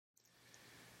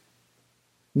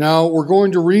Now, we're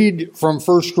going to read from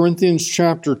 1 Corinthians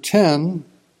chapter 10.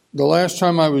 The last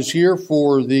time I was here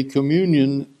for the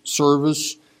communion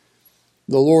service,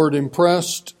 the Lord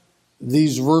impressed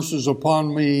these verses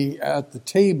upon me at the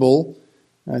table.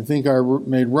 I think I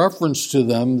made reference to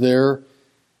them there.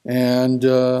 And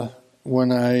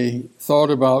when I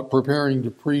thought about preparing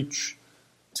to preach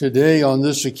today on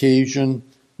this occasion,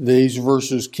 these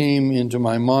verses came into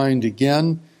my mind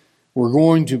again. We're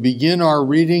going to begin our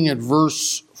reading at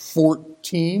verse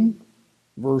 14.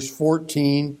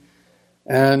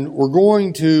 And we're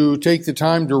going to take the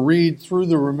time to read through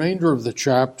the remainder of the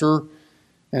chapter,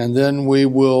 and then we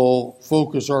will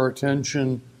focus our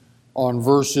attention on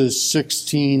verses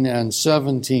 16 and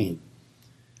 17.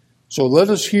 So let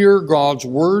us hear God's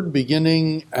word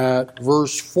beginning at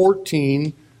verse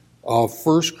 14 of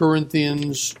 1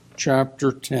 Corinthians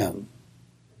chapter 10.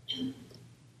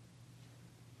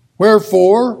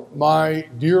 Wherefore, my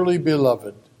dearly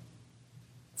beloved,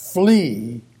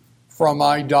 flee from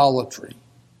idolatry.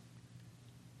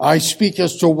 I speak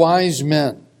as to wise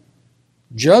men.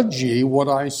 Judge ye what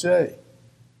I say.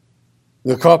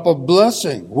 The cup of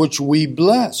blessing which we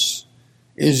bless,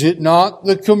 is it not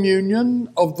the communion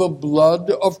of the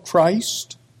blood of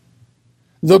Christ?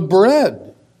 The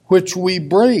bread which we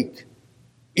break,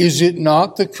 is it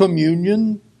not the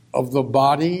communion of the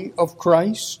body of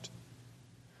Christ?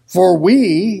 For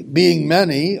we, being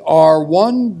many, are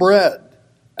one bread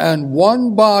and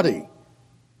one body,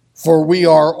 for we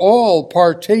are all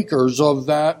partakers of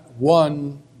that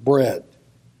one bread.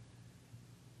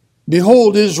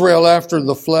 Behold Israel after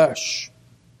the flesh.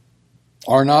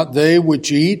 Are not they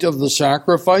which eat of the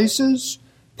sacrifices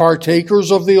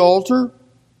partakers of the altar?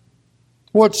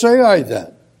 What say I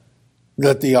then?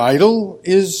 That the idol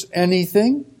is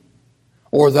anything?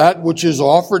 Or that which is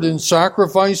offered in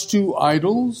sacrifice to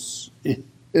idols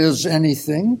is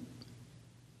anything?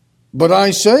 But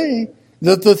I say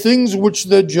that the things which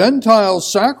the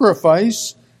Gentiles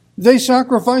sacrifice, they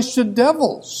sacrifice to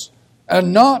devils,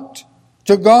 and not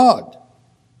to God.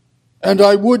 And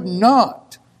I would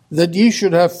not that ye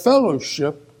should have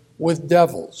fellowship with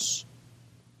devils.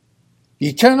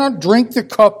 Ye cannot drink the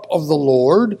cup of the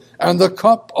Lord and the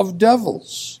cup of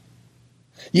devils.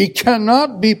 Ye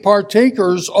cannot be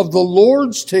partakers of the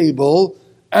Lord's table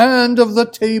and of the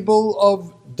table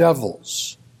of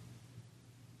devils.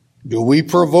 Do we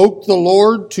provoke the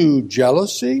Lord to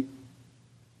jealousy?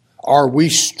 Are we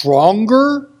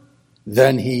stronger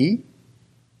than he?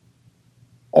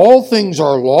 All things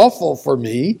are lawful for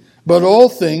me, but all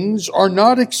things are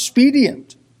not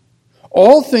expedient.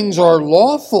 All things are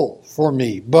lawful for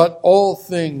me, but all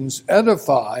things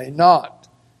edify not.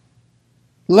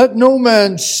 Let no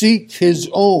man seek his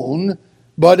own,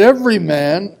 but every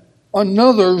man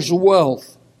another's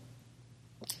wealth.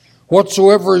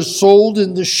 Whatsoever is sold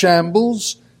in the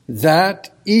shambles, that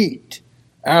eat,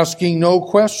 asking no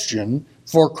question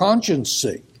for conscience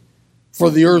sake. For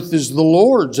the earth is the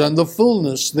Lord's, and the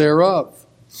fullness thereof.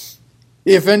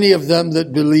 If any of them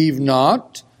that believe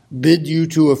not bid you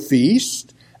to a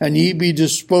feast, and ye be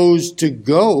disposed to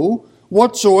go,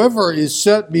 whatsoever is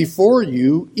set before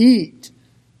you, eat,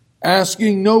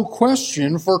 asking no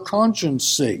question for conscience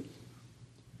sake.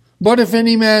 But if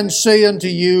any man say unto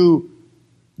you,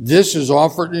 this is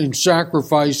offered in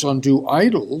sacrifice unto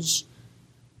idols,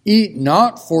 eat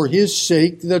not for his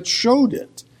sake that showed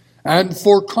it, and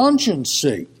for conscience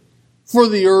sake, for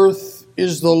the earth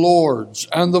is the Lord's,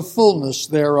 and the fullness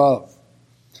thereof.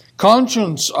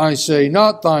 Conscience, I say,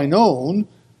 not thine own,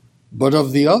 but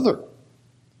of the other.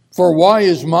 For why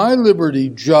is my liberty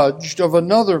judged of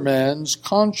another man's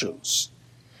conscience?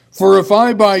 For if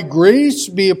I by grace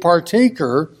be a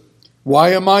partaker,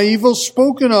 why am I evil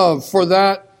spoken of for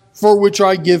that for which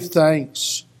I give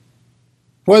thanks?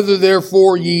 Whether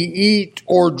therefore ye eat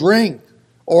or drink,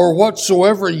 or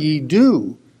whatsoever ye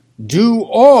do, do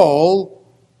all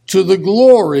to the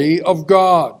glory of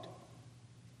God.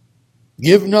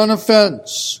 Give none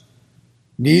offense,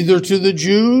 neither to the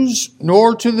Jews,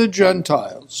 nor to the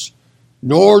Gentiles,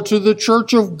 nor to the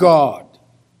church of God,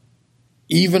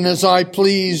 even as I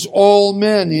please all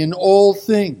men in all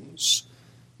things,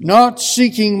 not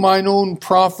seeking mine own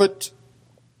profit,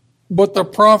 but the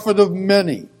profit of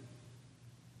many,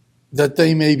 that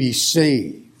they may be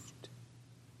saved.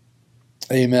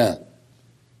 Amen.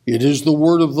 It is the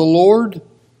word of the Lord,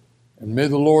 and may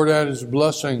the Lord add his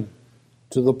blessing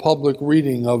to the public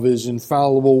reading of his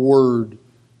infallible word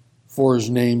for his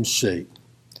name's sake.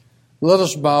 Let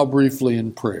us bow briefly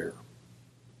in prayer.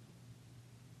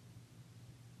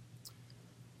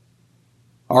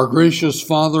 Our gracious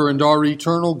Father and our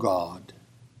eternal God,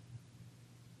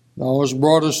 Thou hast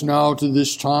brought us now to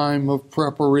this time of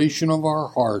preparation of our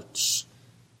hearts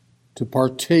to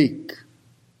partake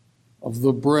of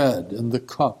the bread and the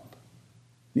cup,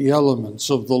 the elements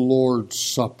of the Lord's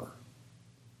Supper.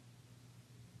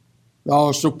 Thou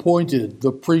hast appointed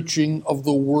the preaching of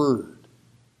the Word,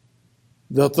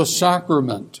 that the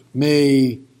sacrament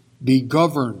may be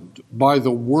governed by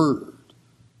the Word,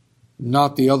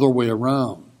 not the other way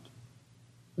around.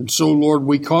 And so, Lord,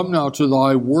 we come now to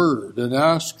thy word and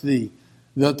ask thee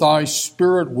that thy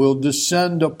Spirit will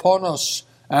descend upon us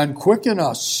and quicken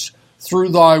us through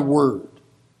thy word.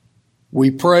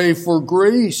 We pray for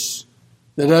grace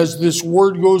that as this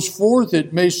word goes forth,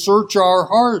 it may search our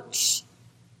hearts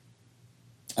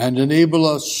and enable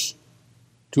us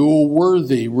to a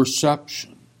worthy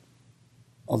reception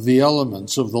of the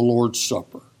elements of the Lord's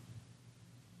Supper.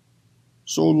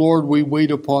 So, Lord, we wait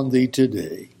upon thee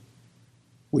today.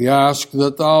 We ask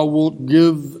that thou wilt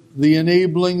give the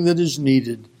enabling that is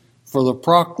needed for the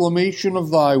proclamation of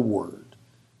thy word,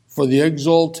 for the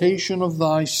exaltation of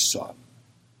thy Son.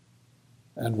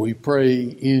 And we pray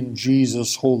in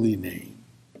Jesus' holy name.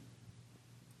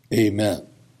 Amen.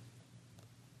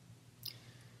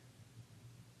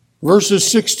 Verses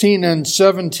 16 and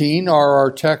 17 are our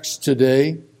text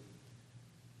today.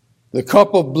 The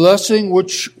cup of blessing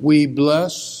which we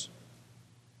bless,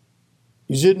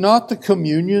 is it not the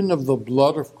communion of the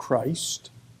blood of Christ?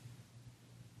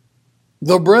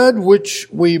 The bread which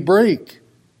we break,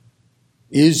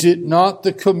 is it not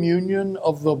the communion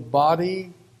of the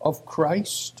body of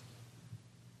Christ?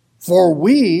 For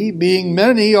we, being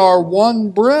many, are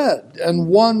one bread and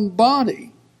one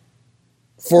body,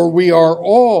 for we are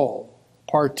all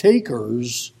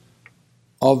partakers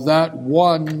of that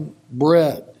one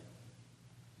bread.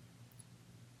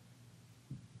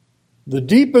 The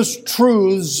deepest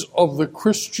truths of the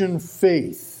Christian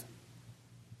faith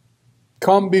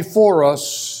come before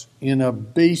us in a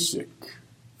basic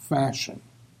fashion.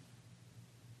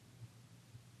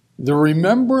 The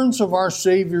remembrance of our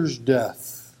Savior's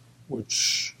death,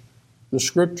 which the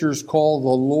Scriptures call the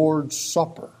Lord's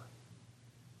Supper,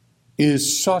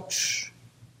 is such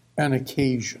an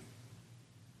occasion.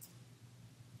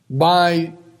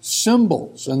 By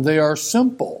symbols, and they are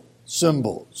simple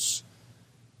symbols,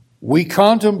 we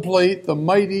contemplate the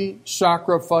mighty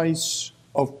sacrifice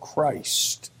of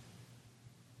Christ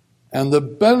and the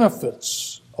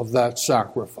benefits of that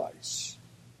sacrifice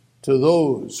to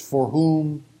those for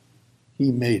whom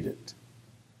he made it.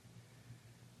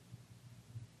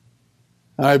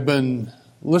 I've been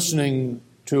listening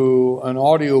to an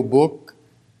audiobook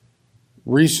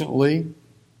recently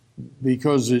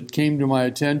because it came to my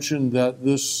attention that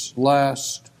this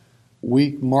last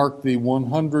week marked the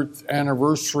 100th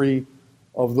anniversary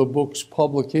of the book's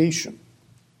publication.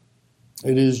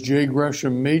 It is J.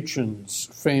 Gresham Machen's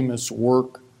famous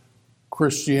work,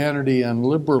 Christianity and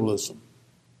Liberalism.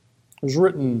 It was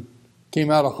written,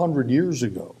 came out 100 years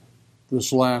ago,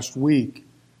 this last week.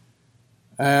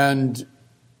 And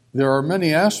there are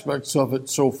many aspects of it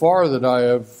so far that I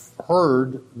have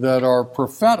heard that are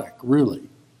prophetic, really.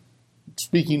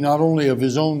 Speaking not only of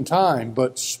his own time,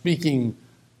 but speaking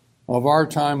of our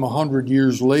time 100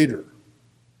 years later.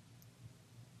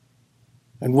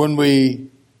 And when we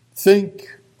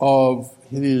think of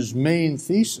his main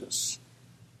thesis,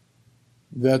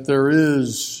 that there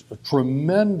is a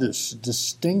tremendous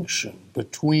distinction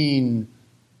between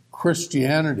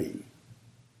Christianity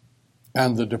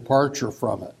and the departure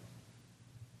from it,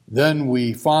 then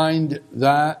we find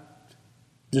that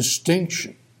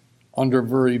distinction under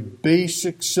very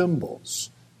basic symbols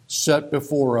set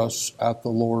before us at the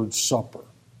Lord's Supper.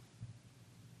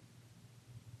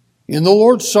 In the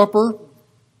Lord's Supper,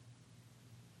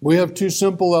 we have two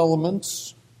simple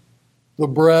elements, the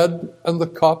bread and the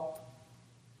cup.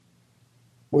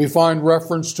 We find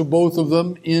reference to both of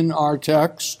them in our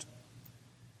text.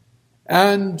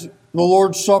 And the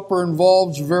Lord's Supper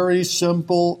involves very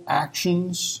simple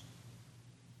actions.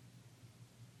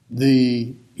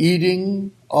 The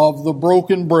eating of the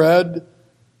broken bread,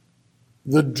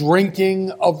 the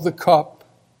drinking of the cup.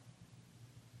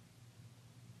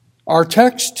 Our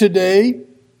text today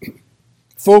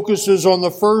focuses on the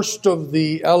first of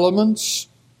the elements,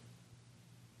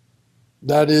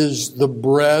 that is the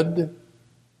bread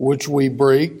which we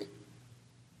break,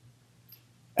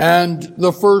 and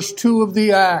the first two of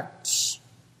the acts,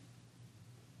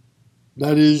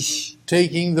 that is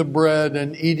taking the bread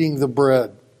and eating the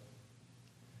bread.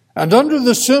 And under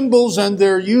the symbols and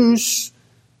their use,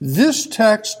 this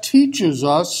text teaches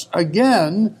us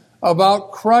again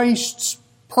about Christ's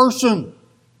person,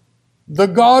 the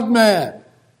God-man,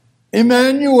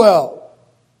 Emmanuel.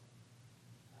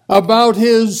 about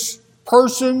his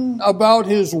person, about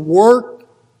his work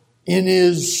in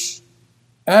his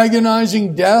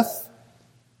agonizing death,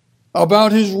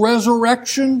 about his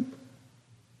resurrection,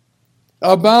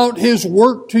 about his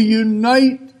work to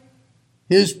unite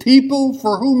his people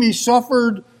for whom he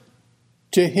suffered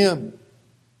to him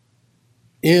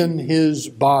in his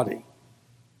body.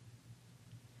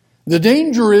 The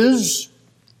danger is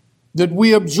that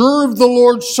we observe the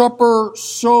Lord's Supper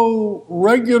so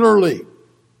regularly,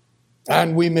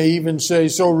 and we may even say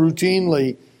so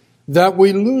routinely, that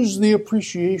we lose the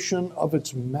appreciation of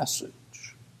its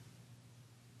message.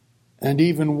 And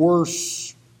even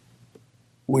worse,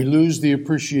 we lose the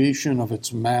appreciation of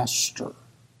its master.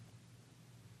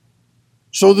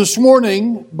 So this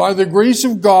morning, by the grace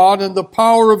of God and the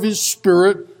power of His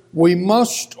Spirit, we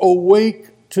must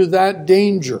awake to that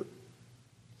danger.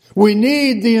 We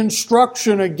need the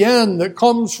instruction again that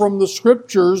comes from the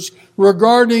Scriptures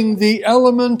regarding the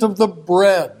element of the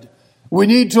bread. We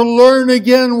need to learn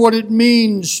again what it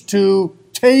means to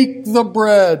take the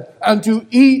bread and to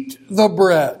eat the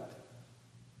bread.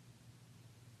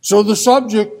 So the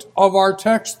subject of our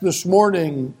text this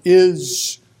morning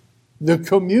is the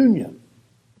communion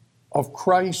of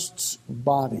Christ's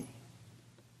body.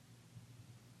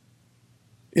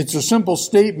 It's a simple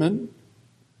statement,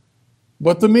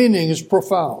 but the meaning is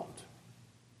profound.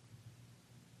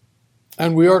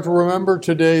 And we are to remember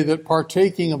today that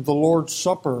partaking of the Lord's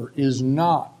Supper is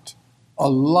not a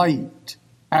light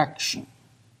action.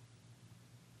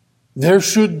 There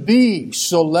should be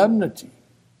solemnity.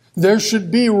 There should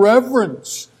be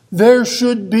reverence. There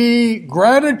should be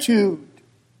gratitude.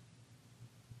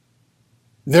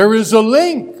 There is a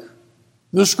link,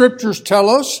 the Scriptures tell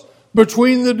us,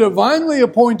 between the divinely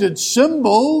appointed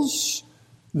symbols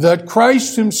that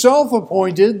Christ Himself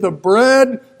appointed, the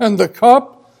bread and the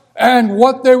cup, and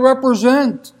what they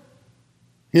represent,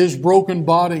 His broken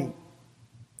body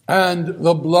and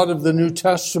the blood of the New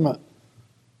Testament.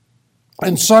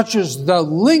 And such is the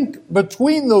link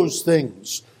between those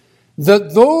things,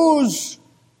 that those,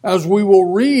 as we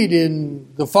will read in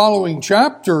the following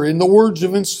chapter, in the words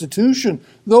of institution,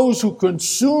 those who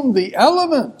consume the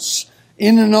elements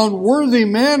in an unworthy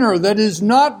manner that is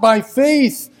not by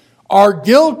faith are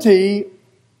guilty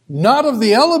not of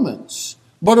the elements,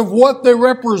 but of what they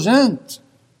represent,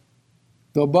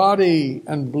 the body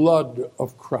and blood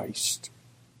of Christ.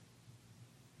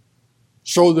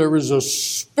 So there is a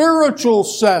spiritual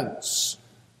sense,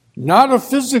 not a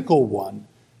physical one,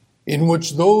 in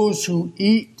which those who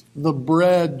eat the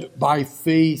bread by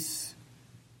faith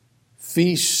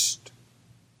feast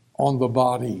on the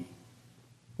body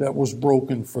that was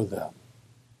broken for them.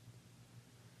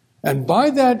 And by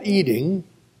that eating,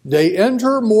 they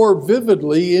enter more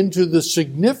vividly into the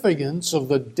significance of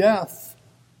the death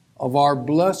of our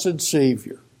blessed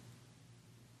Savior,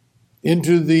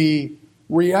 into the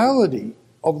reality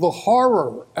of the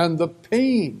horror and the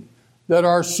pain that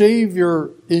our Savior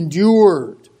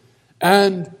endured,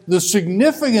 and the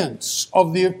significance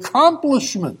of the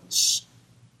accomplishments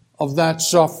of that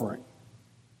suffering.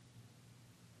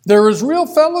 There is real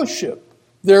fellowship.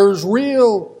 There is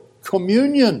real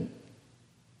communion,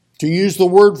 to use the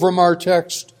word from our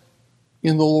text,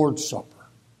 in the Lord's Supper.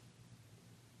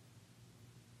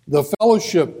 The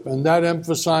fellowship, and that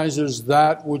emphasizes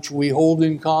that which we hold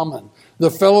in common, the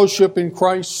fellowship in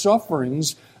Christ's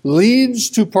sufferings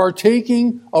leads to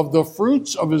partaking of the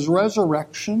fruits of His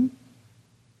resurrection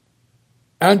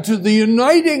and to the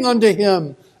uniting unto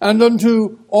Him and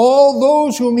unto all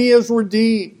those whom He has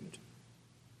redeemed.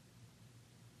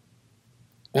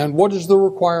 And what is the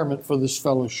requirement for this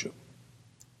fellowship?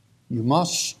 You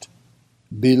must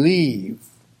believe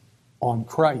on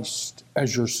Christ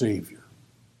as your Savior.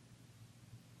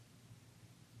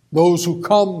 Those who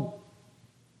come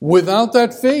without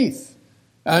that faith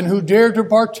and who dare to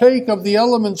partake of the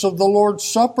elements of the Lord's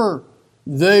Supper,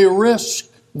 they risk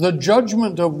the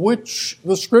judgment of which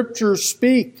the Scriptures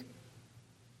speak.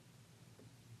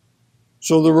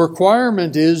 So the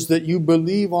requirement is that you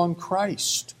believe on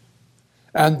Christ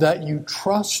and that you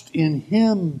trust in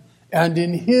Him and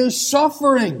in His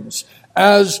sufferings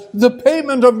as the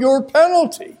payment of your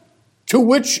penalty, to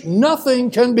which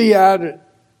nothing can be added.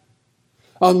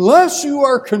 Unless you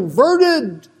are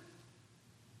converted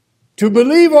to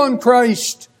believe on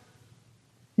Christ,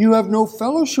 you have no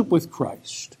fellowship with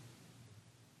Christ.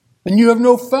 And you have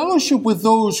no fellowship with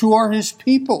those who are His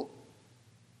people.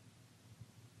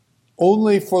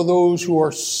 Only for those who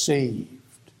are saved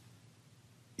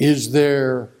is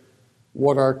there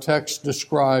what our text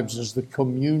describes as the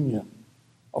communion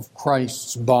of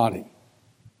Christ's body.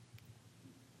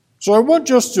 So I want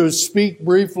just to speak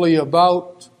briefly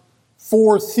about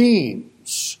 4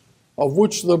 themes of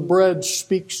which the bread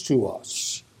speaks to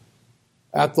us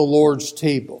at the Lord's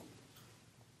table.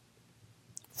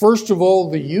 First of all,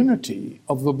 the unity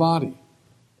of the body.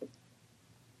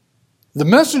 The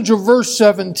message of verse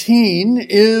 17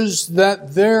 is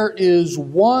that there is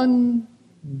one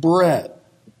bread.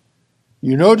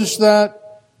 You notice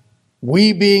that?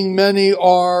 We being many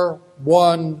are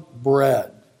one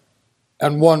bread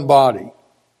and one body.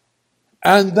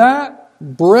 And that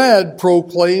bread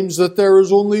proclaims that there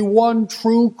is only one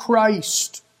true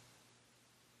Christ.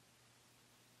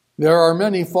 There are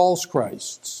many false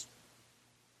Christs,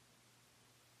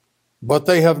 but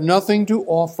they have nothing to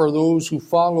offer those who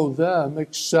follow them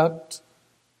except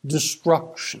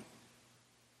destruction,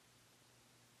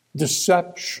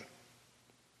 deception.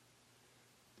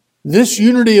 This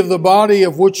unity of the body,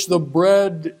 of which the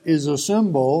bread is a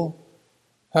symbol,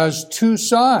 has 2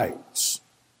 sides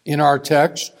in our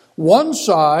text. One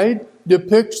side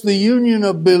depicts the union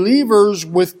of believers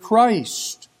with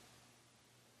Christ.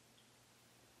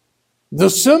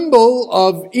 The symbol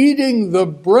of eating the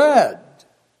bread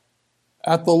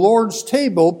at the Lord's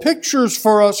table pictures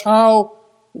for us how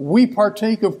we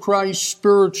partake of Christ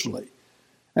spiritually.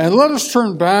 And let us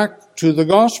turn back to the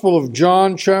Gospel of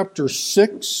John chapter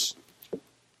 6.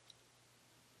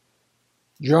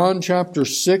 John chapter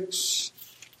 6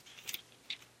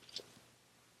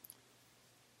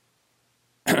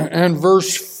 and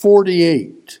verse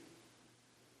 48.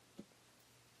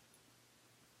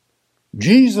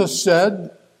 Jesus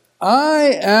said,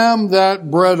 I am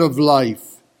that bread of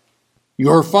life.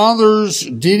 Your fathers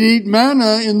did eat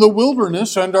manna in the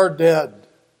wilderness and are dead.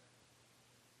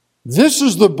 This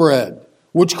is the bread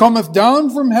which cometh down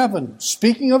from heaven,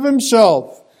 speaking of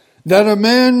himself, that a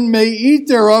man may eat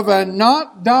thereof and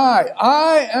not die.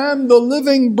 I am the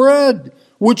living bread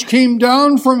which came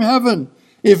down from heaven.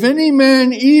 If any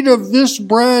man eat of this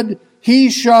bread, he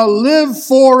shall live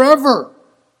forever.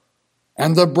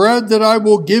 And the bread that I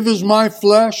will give is my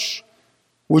flesh,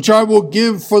 which I will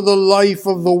give for the life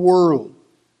of the world.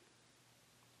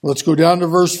 Let's go down to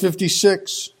verse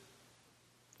 56.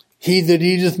 He that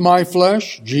eateth my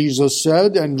flesh, Jesus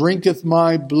said, and drinketh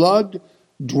my blood,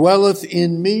 dwelleth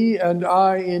in me, and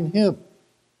I in him.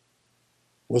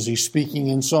 Was he speaking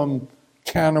in some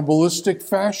cannibalistic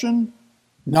fashion?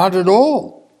 Not at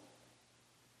all.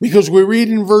 Because we read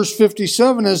in verse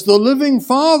 57, as the living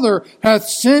Father hath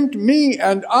sent me,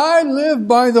 and I live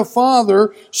by the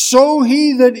Father, so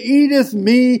he that eateth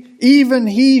me, even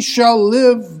he shall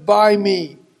live by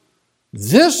me.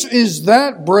 This is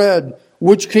that bread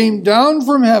which came down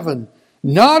from heaven,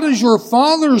 not as your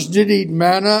fathers did eat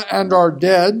manna and are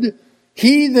dead.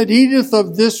 He that eateth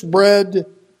of this bread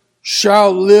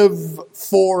shall live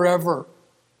forever.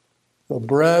 The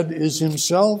bread is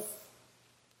himself.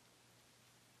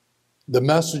 The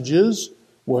message is,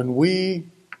 when we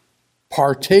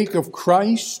partake of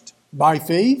Christ by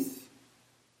faith,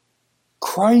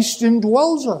 Christ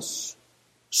indwells us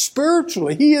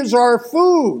spiritually. He is our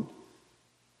food.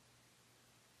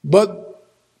 But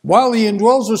while he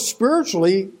indwells us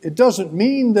spiritually, it doesn't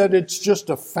mean that it's just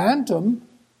a phantom.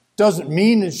 It doesn't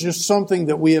mean it's just something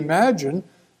that we imagine.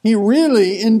 He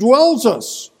really indwells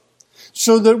us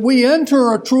so that we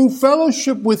enter a true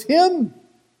fellowship with him.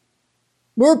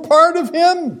 We're part of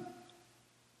him.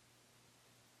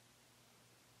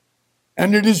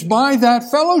 And it is by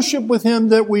that fellowship with him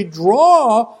that we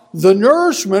draw the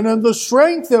nourishment and the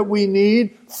strength that we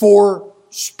need for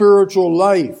spiritual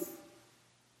life.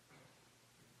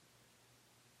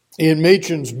 In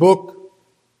Machen's book,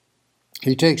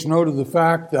 he takes note of the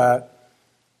fact that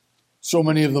so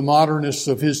many of the modernists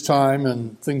of his time,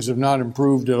 and things have not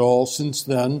improved at all since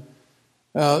then,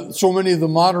 so many of the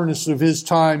modernists of his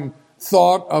time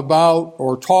thought about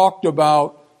or talked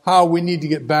about how we need to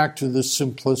get back to the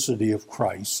simplicity of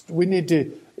Christ. We need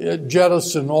to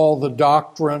jettison all the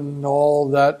doctrine, all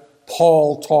that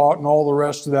Paul taught and all the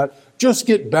rest of that. Just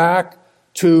get back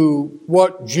to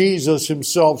what Jesus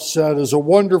himself said as a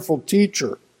wonderful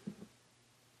teacher.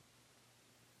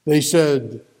 They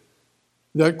said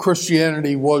that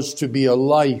Christianity was to be a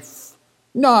life,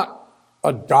 not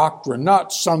a doctrine,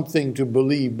 not something to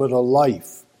believe, but a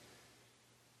life.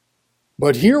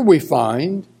 But here we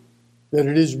find that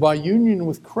it is by union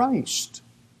with Christ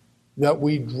that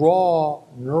we draw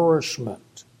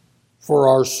nourishment for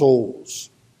our souls.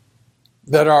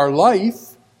 That our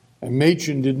life, and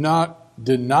Machen did not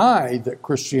deny that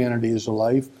Christianity is a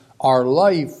life, our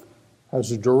life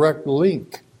has a direct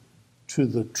link to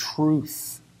the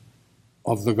truth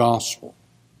of the gospel.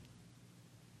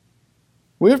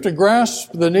 We have to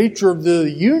grasp the nature of the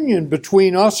union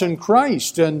between us and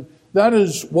Christ, and that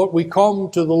is what we come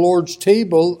to the Lord's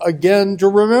table again to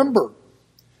remember.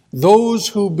 Those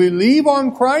who believe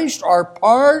on Christ are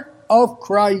part of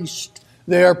Christ.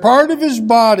 They are part of His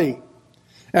body.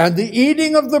 And the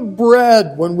eating of the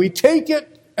bread, when we take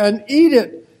it and eat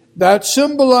it, that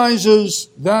symbolizes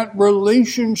that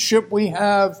relationship we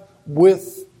have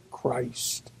with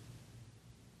Christ.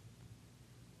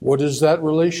 What does that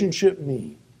relationship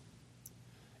mean?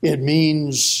 It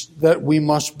means that we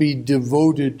must be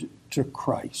devoted to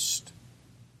Christ.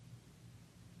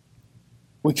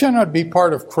 We cannot be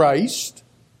part of Christ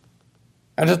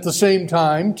and at the same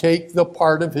time take the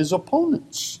part of His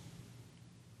opponents.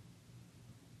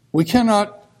 We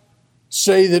cannot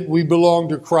say that we belong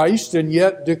to Christ and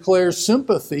yet declare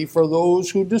sympathy for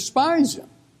those who despise Him.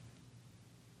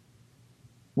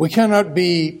 We cannot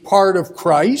be part of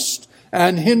Christ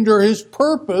and hinder His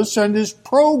purpose and His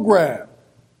program.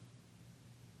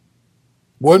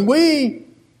 When we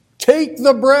take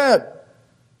the bread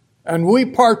and we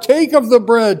partake of the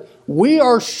bread, we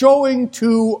are showing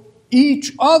to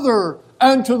each other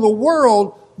and to the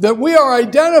world that we are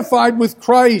identified with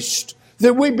Christ,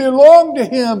 that we belong to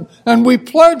Him, and we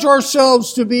pledge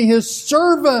ourselves to be His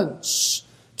servants,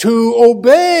 to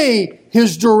obey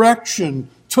His direction,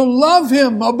 to love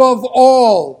Him above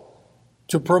all,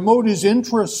 to promote His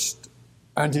interest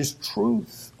and His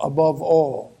truth above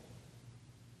all.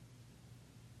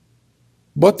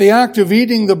 But the act of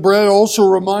eating the bread also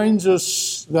reminds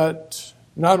us that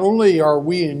not only are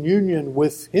we in union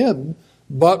with Him,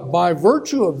 but by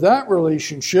virtue of that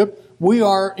relationship, we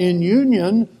are in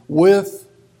union with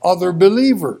other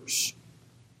believers.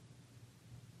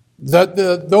 That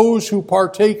those who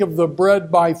partake of the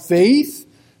bread by faith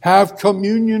have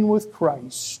communion with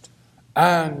Christ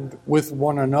and with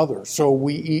one another. So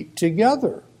we eat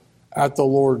together at the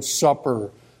Lord's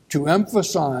Supper to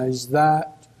emphasize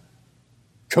that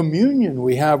communion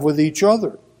we have with each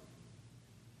other.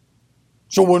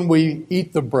 So when we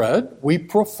eat the bread, we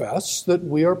profess that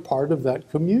we are part of that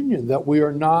communion, that we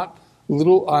are not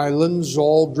little islands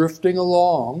all drifting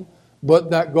along, but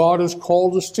that God has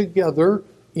called us together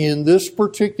in this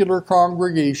particular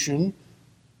congregation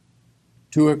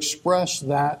to express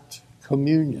that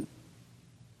communion.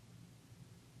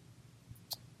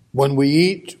 When we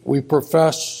eat, we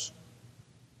profess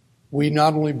we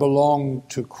not only belong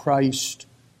to Christ,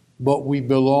 but we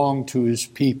belong to His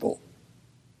people.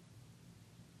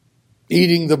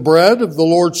 Eating the bread of the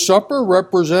Lord's Supper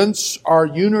represents our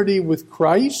unity with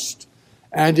Christ,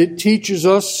 and it teaches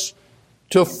us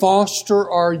to foster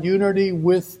our unity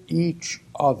with each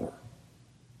other.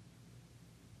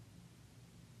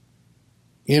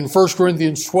 In 1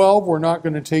 Corinthians 12, we're not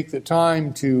going to take the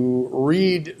time to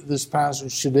read this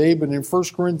passage today, but in 1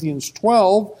 Corinthians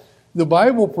 12, the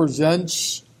Bible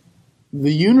presents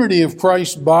the unity of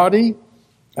Christ's body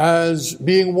as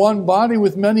being one body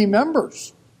with many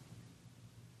members.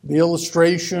 The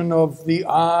illustration of the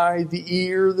eye, the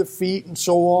ear, the feet, and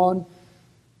so on.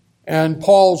 And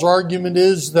Paul's argument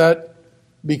is that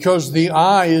because the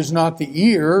eye is not the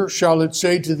ear, shall it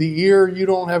say to the ear, you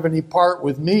don't have any part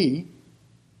with me?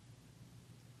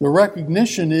 The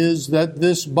recognition is that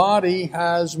this body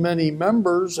has many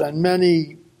members and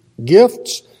many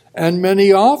gifts and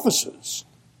many offices.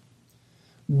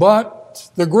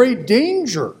 But the great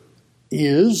danger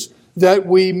is that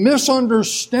we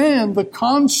misunderstand the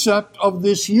concept of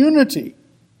this unity.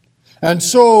 And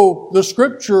so the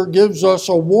Scripture gives us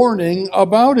a warning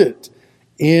about it.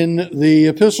 In the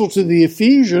Epistle to the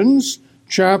Ephesians,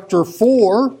 chapter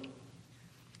 4,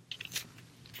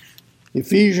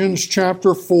 Ephesians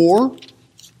chapter 4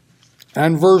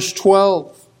 and verse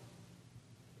 12.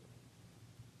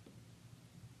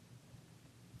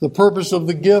 The purpose of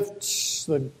the gifts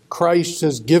that Christ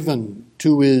has given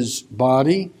to His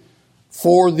body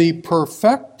for the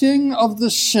perfecting of the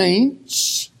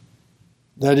saints,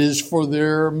 that is, for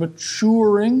their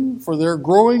maturing, for their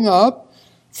growing up,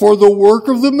 for the work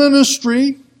of the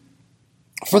ministry,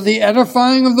 for the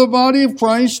edifying of the body of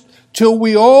Christ, till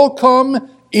we all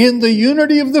come in the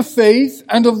unity of the faith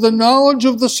and of the knowledge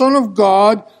of the Son of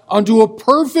God, unto a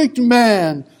perfect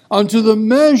man, unto the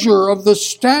measure of the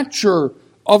stature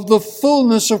of the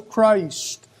fullness of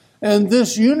Christ. And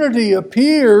this unity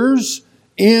appears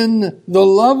in the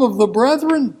love of the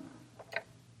brethren.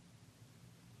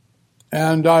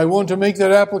 And I want to make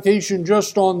that application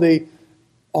just on the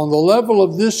level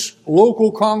of this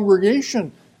local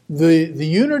congregation. The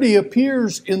unity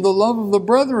appears in the love of the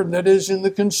brethren, that is, in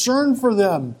the concern for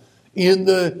them, in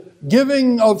the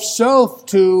giving of self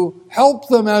to help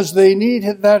them as they need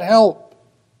that help.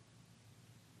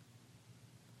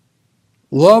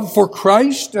 Love for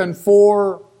Christ and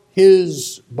for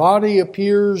his body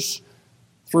appears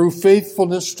through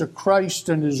faithfulness to Christ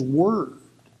and his word.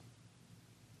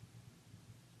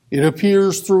 It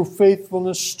appears through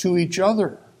faithfulness to each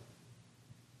other,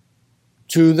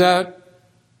 to that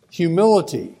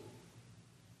humility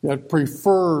that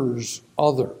prefers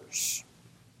others.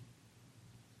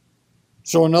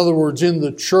 So in other words, in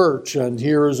the church, and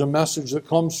here is a message that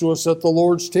comes to us at the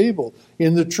Lord's table,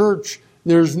 in the church,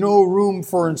 there's no room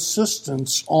for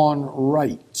insistence on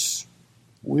rights.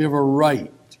 We have a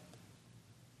right.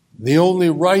 The only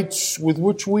rights with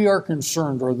which we are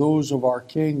concerned are those of our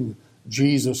King,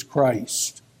 Jesus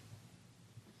Christ.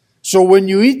 So when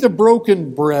you eat the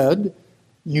broken bread,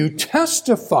 you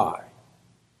testify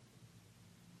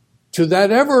to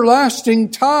that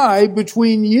everlasting tie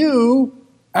between you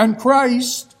and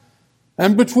Christ,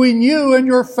 and between you and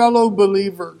your fellow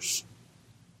believers.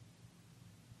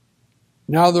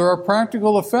 Now, there are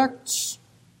practical effects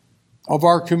of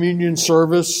our communion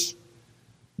service,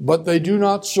 but they do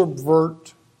not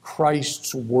subvert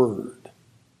Christ's word.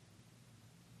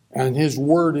 And his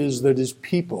word is that his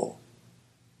people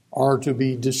are to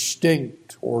be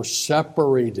distinct or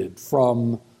separated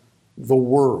from the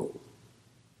world.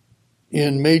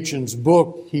 In Machen's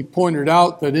book, he pointed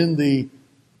out that in the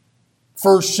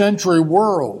first century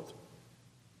world,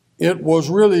 it was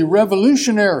really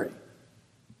revolutionary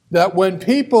that when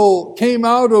people came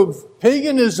out of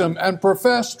paganism and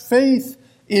professed faith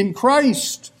in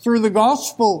Christ through the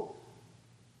gospel,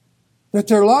 that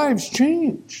their lives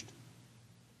changed.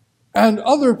 And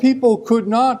other people could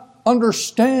not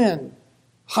understand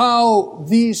how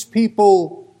these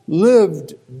people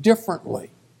lived differently.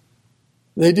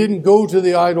 They didn't go to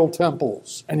the idol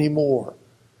temples anymore.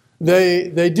 They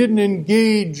didn't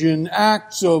engage in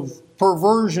acts of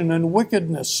perversion and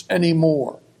wickedness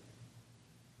anymore.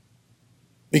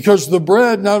 Because the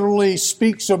bread not only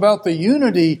speaks about the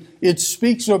unity, it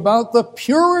speaks about the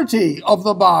purity of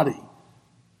the body.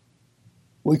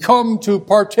 We come to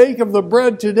partake of the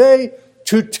bread today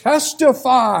to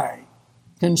testify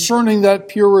concerning that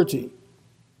purity.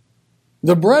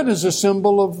 The bread is a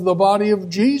symbol of the body of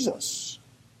Jesus.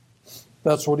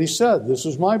 That's what he said. This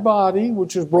is my body,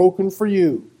 which is broken for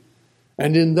you.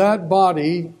 And in that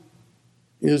body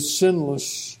is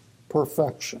sinless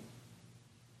perfection.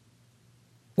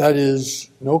 That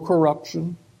is, no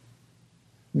corruption,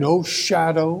 no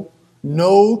shadow,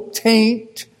 no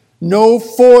taint, no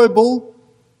foible.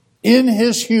 In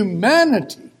his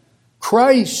humanity,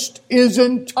 Christ is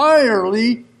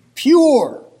entirely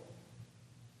pure.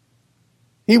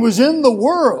 He was in the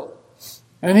world,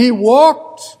 and he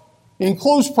walked in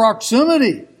close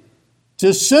proximity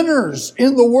to sinners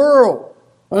in the world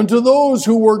and to those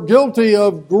who were guilty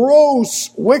of gross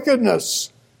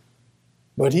wickedness.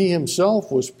 But he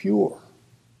himself was pure.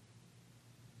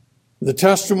 The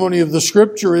testimony of the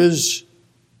Scripture is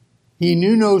he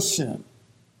knew no sin.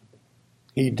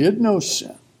 He did no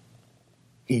sin.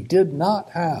 He did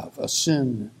not have a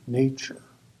sin nature.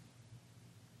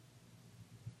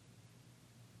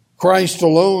 Christ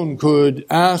alone could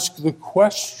ask the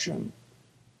question,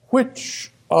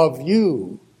 which of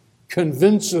you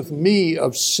convinceth me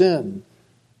of sin,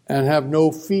 and have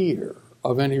no fear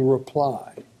of any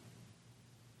reply?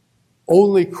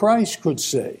 Only Christ could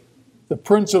say, the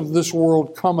prince of this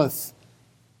world cometh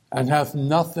and hath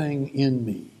nothing in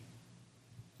me.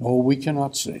 No, we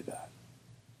cannot say that.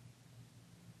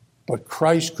 But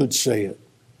Christ could say it.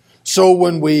 So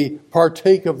when we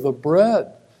partake of the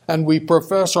bread and we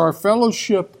profess our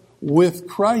fellowship with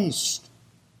Christ,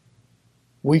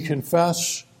 we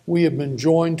confess we have been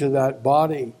joined to that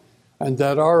body and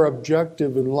that our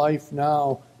objective in life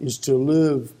now is to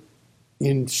live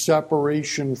in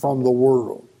separation from the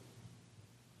world.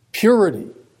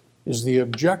 Purity is the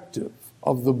objective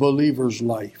of the believer's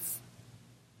life.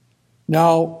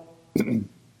 Now, you're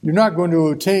not going to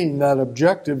attain that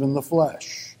objective in the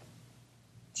flesh,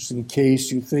 just in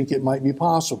case you think it might be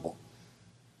possible.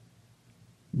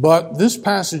 But this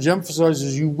passage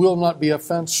emphasizes you will not be a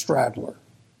fence straddler.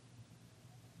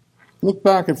 Look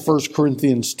back at 1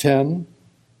 Corinthians 10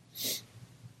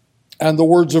 and the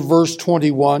words of verse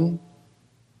 21.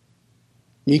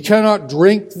 Ye cannot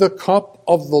drink the cup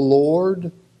of the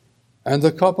Lord and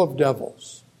the cup of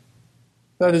devils.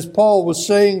 That is, Paul was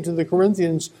saying to the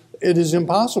Corinthians, it is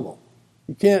impossible.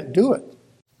 You can't do it.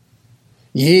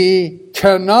 Ye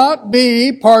cannot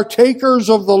be partakers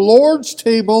of the Lord's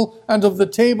table and of the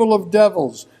table of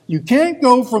devils. You can't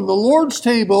go from the Lord's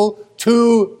table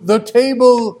to the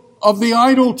table of the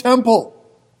idol temple,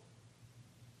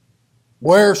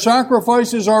 where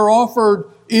sacrifices are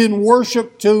offered in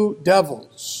worship to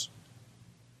devils.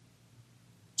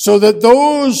 So that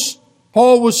those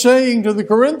Paul was saying to the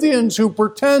Corinthians who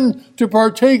pretend to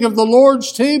partake of the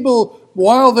Lord's table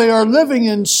while they are living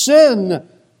in sin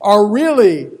are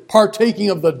really partaking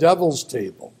of the devil's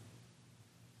table.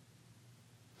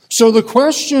 So the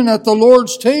question at the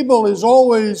Lord's table is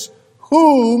always,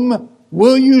 whom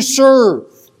will you serve?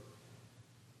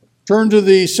 Turn to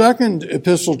the second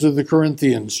epistle to the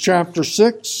Corinthians, chapter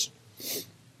 6.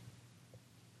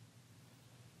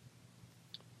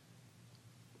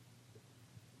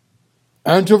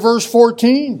 And to verse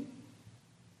 14.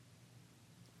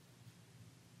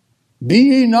 Be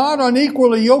ye not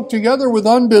unequally yoked together with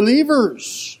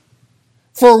unbelievers.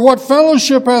 For what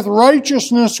fellowship hath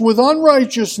righteousness with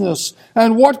unrighteousness?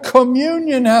 And what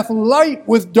communion hath light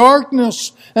with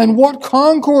darkness? And what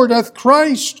concord hath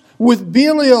Christ with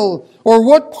Belial? Or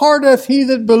what part hath he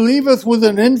that believeth with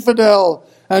an infidel?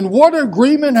 And what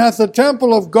agreement hath the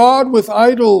temple of God with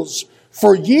idols?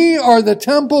 For ye are the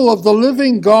temple of the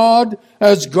living God,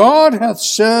 as God hath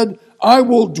said, I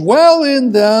will dwell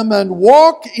in them and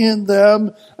walk in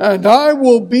them, and I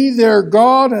will be their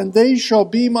God, and they shall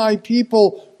be my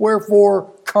people.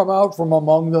 Wherefore come out from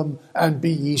among them, and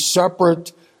be ye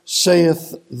separate,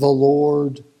 saith the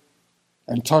Lord,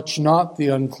 and touch not the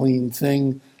unclean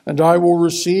thing, and I will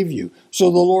receive you.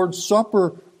 So the Lord's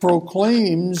Supper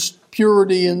proclaims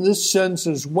purity in this sense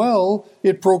as well.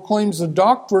 It proclaims the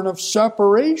doctrine of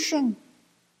separation.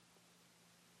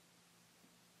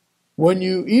 When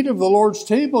you eat of the Lord's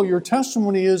table, your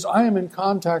testimony is, I am in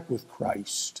contact with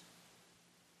Christ.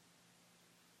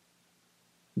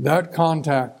 That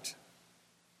contact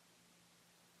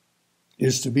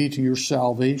is to be to your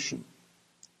salvation.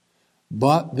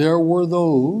 But there were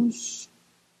those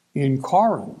in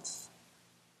Corinth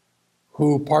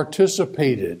who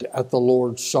participated at the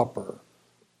Lord's Supper,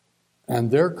 and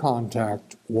their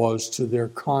contact was to their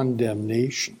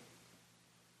condemnation.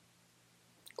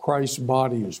 Christ's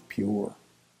body is pure.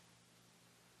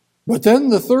 But then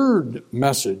the third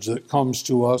message that comes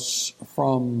to us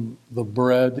from the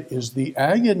bread is the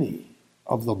agony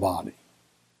of the body.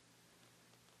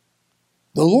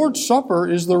 The Lord's Supper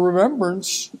is the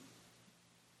remembrance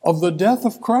of the death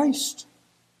of Christ.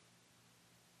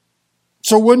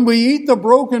 So when we eat the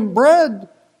broken bread,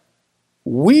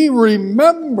 we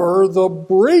remember the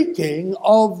breaking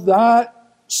of that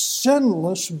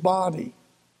sinless body.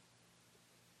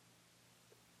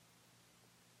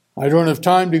 I don't have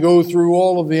time to go through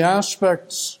all of the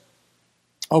aspects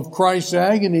of Christ's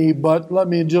agony, but let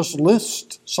me just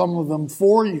list some of them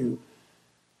for you.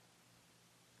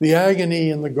 The agony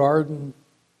in the garden,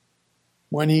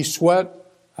 when he sweat,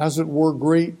 as it were,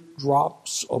 great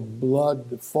drops of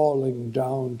blood falling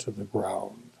down to the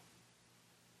ground.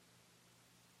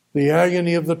 The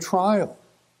agony of the trial,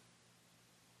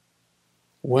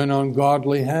 when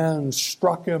ungodly hands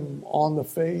struck him on the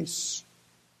face,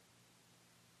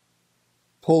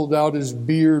 pulled out his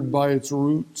beard by its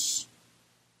roots.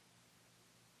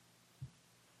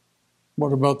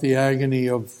 What about the agony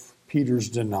of Peter's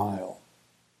denial,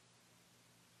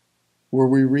 where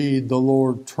we read the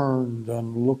Lord turned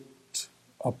and looked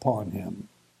upon him?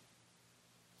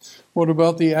 What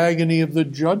about the agony of the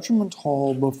judgment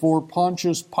hall before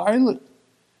Pontius Pilate,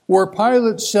 where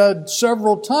Pilate said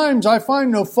several times, I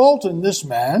find no fault in this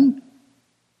man?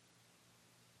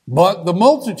 But the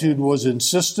multitude was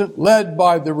insistent, led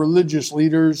by the religious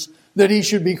leaders, that he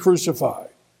should be crucified.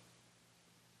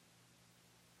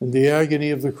 And the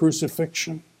agony of the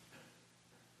crucifixion,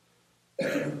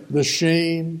 the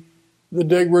shame, the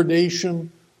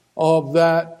degradation of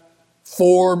that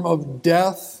form of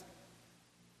death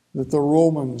that the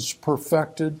Romans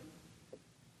perfected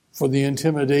for the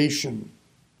intimidation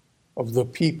of the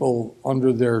people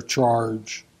under their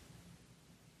charge.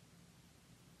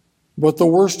 But the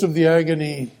worst of the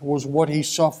agony was what he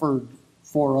suffered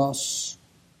for us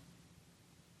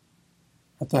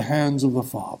at the hands of the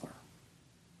Father.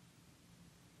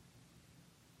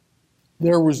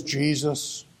 There was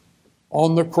Jesus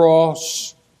on the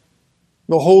cross,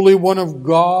 the Holy One of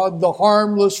God, the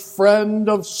harmless friend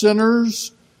of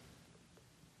sinners,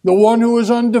 the one who is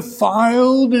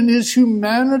undefiled in his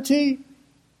humanity.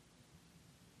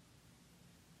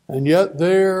 And yet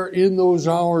there, in those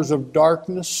hours of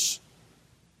darkness,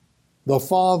 the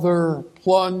Father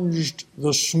plunged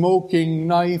the smoking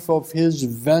knife of his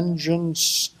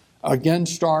vengeance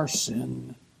against our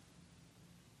sin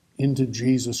into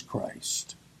Jesus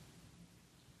Christ.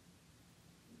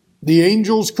 The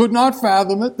angels could not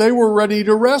fathom it. They were ready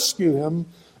to rescue him,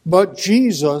 but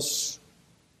Jesus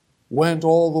went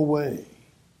all the way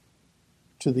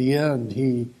to the end.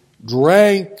 He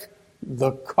drank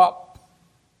the cup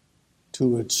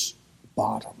to its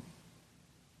bottom.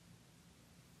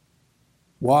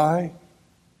 Why?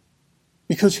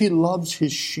 Because he loves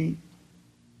his sheep.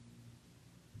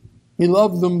 He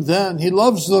loved them then. He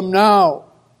loves them now.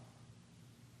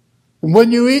 And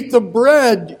when you eat the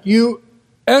bread, you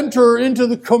enter into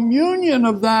the communion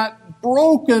of that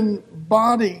broken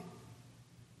body.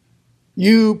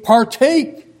 You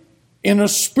partake in a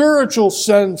spiritual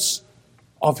sense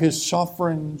of his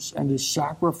sufferings and his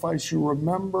sacrifice. You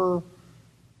remember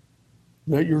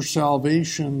that your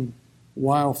salvation,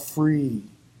 while free,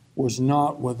 was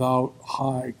not without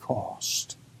high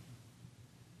cost.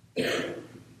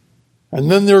 And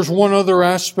then there's one other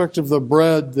aspect of the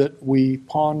bread that we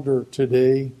ponder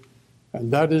today,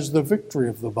 and that is the victory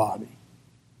of the body.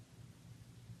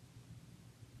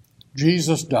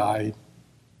 Jesus died.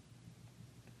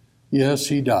 Yes,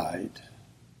 he died.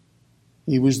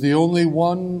 He was the only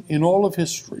one in all of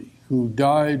history who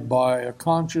died by a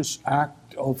conscious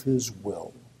act of his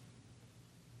will.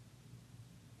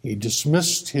 He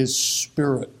dismissed his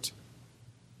spirit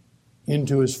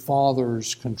into his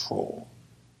Father's control.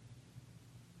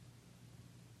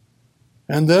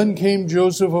 And then came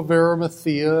Joseph of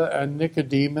Arimathea and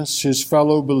Nicodemus, his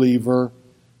fellow believer,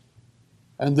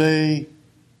 and they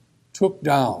took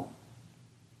down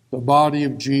the body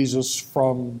of Jesus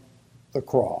from the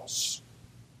cross.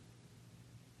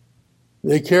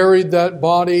 They carried that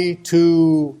body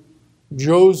to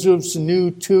Joseph's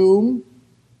new tomb,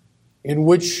 in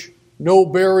which no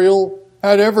burial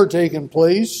had ever taken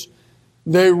place.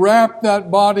 They wrapped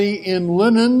that body in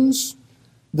linens.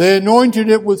 They anointed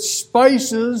it with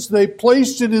spices. They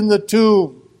placed it in the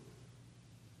tomb.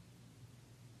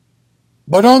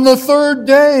 But on the third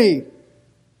day,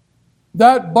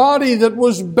 that body that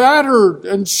was battered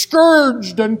and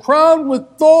scourged and crowned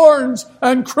with thorns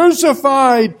and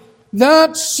crucified,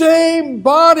 that same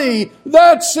body,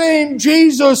 that same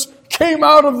Jesus came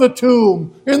out of the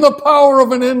tomb in the power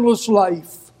of an endless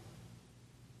life.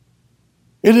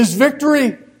 It is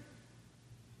victory.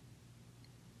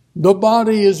 The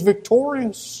body is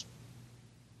victorious.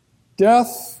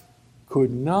 Death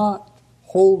could not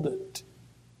hold it.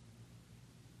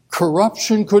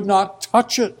 Corruption could not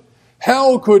touch it.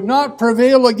 Hell could not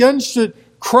prevail against it.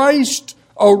 Christ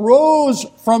arose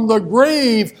from the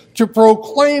grave to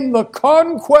proclaim the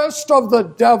conquest of the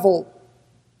devil.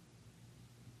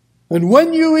 And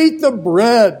when you eat the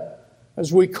bread,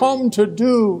 as we come to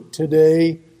do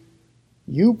today,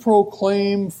 you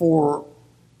proclaim for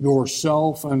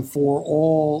yourself and for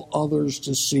all others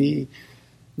to see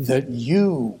that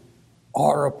you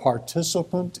are a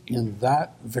participant in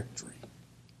that victory.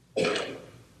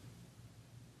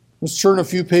 Let's turn a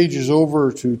few pages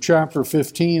over to chapter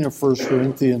 15 of 1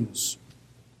 Corinthians.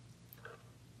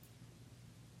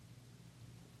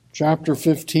 Chapter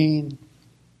 15,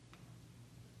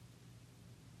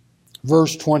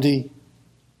 verse 20.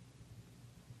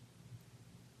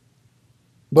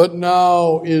 But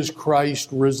now is Christ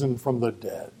risen from the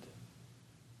dead,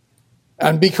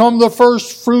 and become the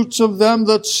first fruits of them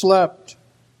that slept.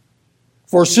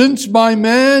 For since by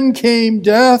man came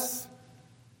death,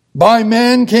 by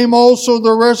man came also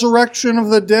the resurrection of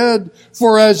the dead.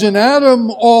 For as in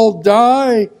Adam all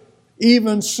die,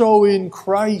 even so in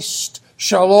Christ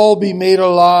shall all be made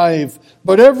alive.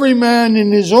 But every man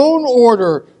in his own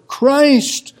order,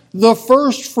 Christ the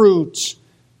first fruits,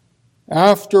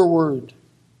 afterward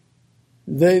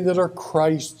they that are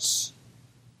Christ's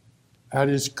at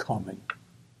his coming.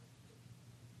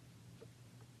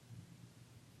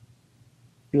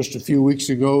 Just a few weeks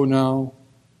ago now,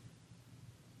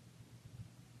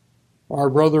 our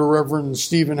brother Reverend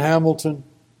Stephen Hamilton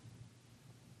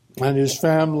and his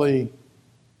family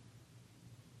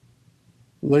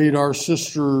laid our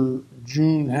sister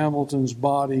June Hamilton's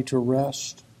body to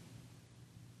rest.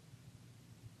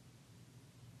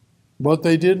 But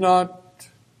they did not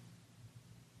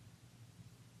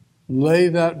lay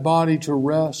that body to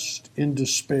rest in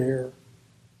despair.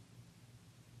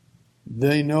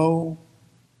 They know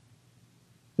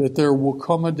that there will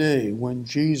come a day when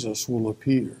Jesus will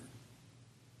appear,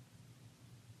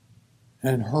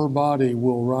 and her body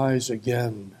will rise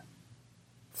again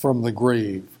from the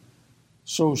grave.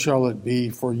 So shall it be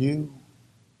for you.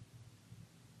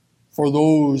 For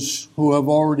those who have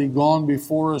already gone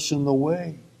before us in the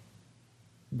way,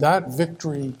 that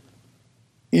victory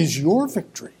is your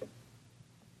victory.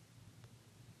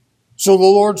 So the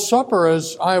Lord's Supper,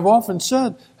 as I have often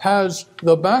said, has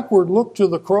the backward look to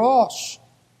the cross,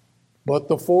 but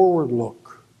the forward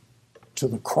look to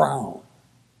the crown.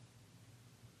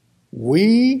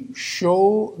 We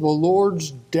show the Lord's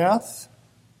death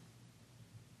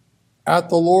at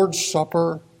the Lord's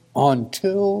Supper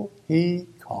until He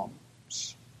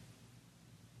comes.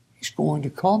 He's going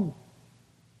to come.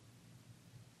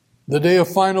 The day of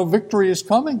final victory is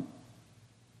coming.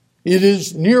 It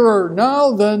is nearer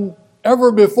now than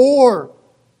ever before,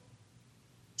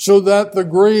 so that the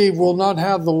grave will not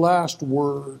have the last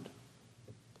word.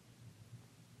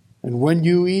 And when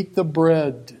you eat the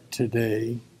bread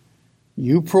today,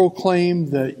 you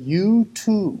proclaim that you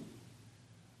too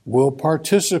will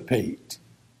participate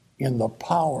in the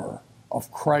power of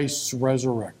Christ's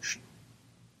resurrection.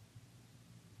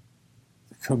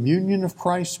 The communion of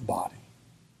Christ's body.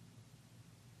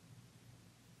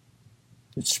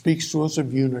 It speaks to us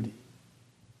of unity.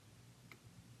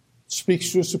 It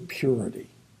speaks to us of purity,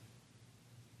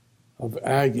 of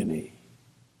agony,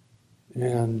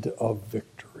 and of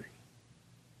victory.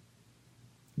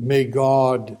 May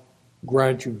God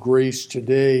grant you grace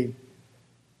today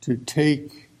to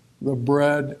take the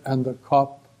bread and the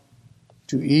cup,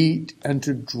 to eat and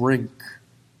to drink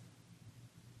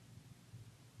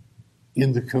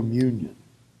in the communion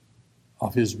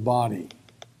of his body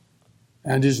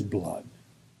and his blood.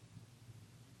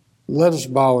 Let us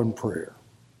bow in prayer.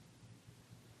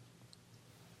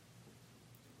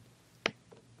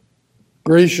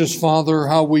 Gracious Father,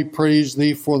 how we praise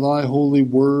thee for thy holy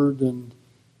word, and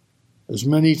as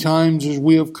many times as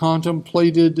we have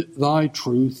contemplated thy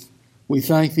truth, we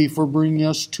thank thee for bringing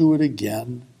us to it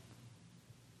again.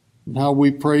 And how we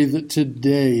pray that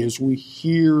today, as we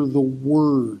hear the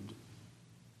word,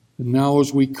 and now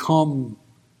as we come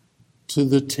to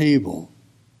the table,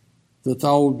 that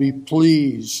thou would be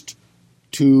pleased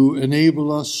to enable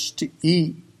us to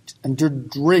eat and to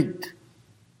drink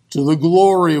to the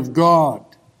glory of God,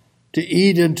 to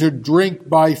eat and to drink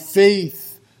by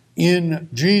faith in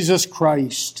Jesus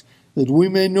Christ, that we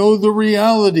may know the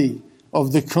reality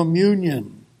of the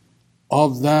communion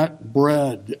of that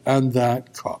bread and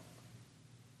that cup.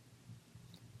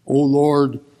 O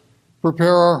Lord,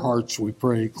 prepare our hearts, we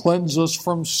pray. Cleanse us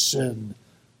from sin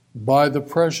by the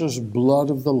precious blood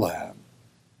of the Lamb,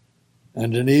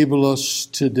 and enable us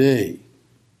today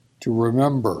to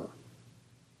remember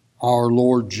our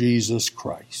Lord Jesus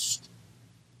Christ.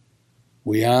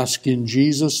 We ask in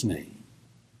Jesus' name.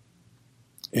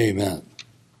 Amen.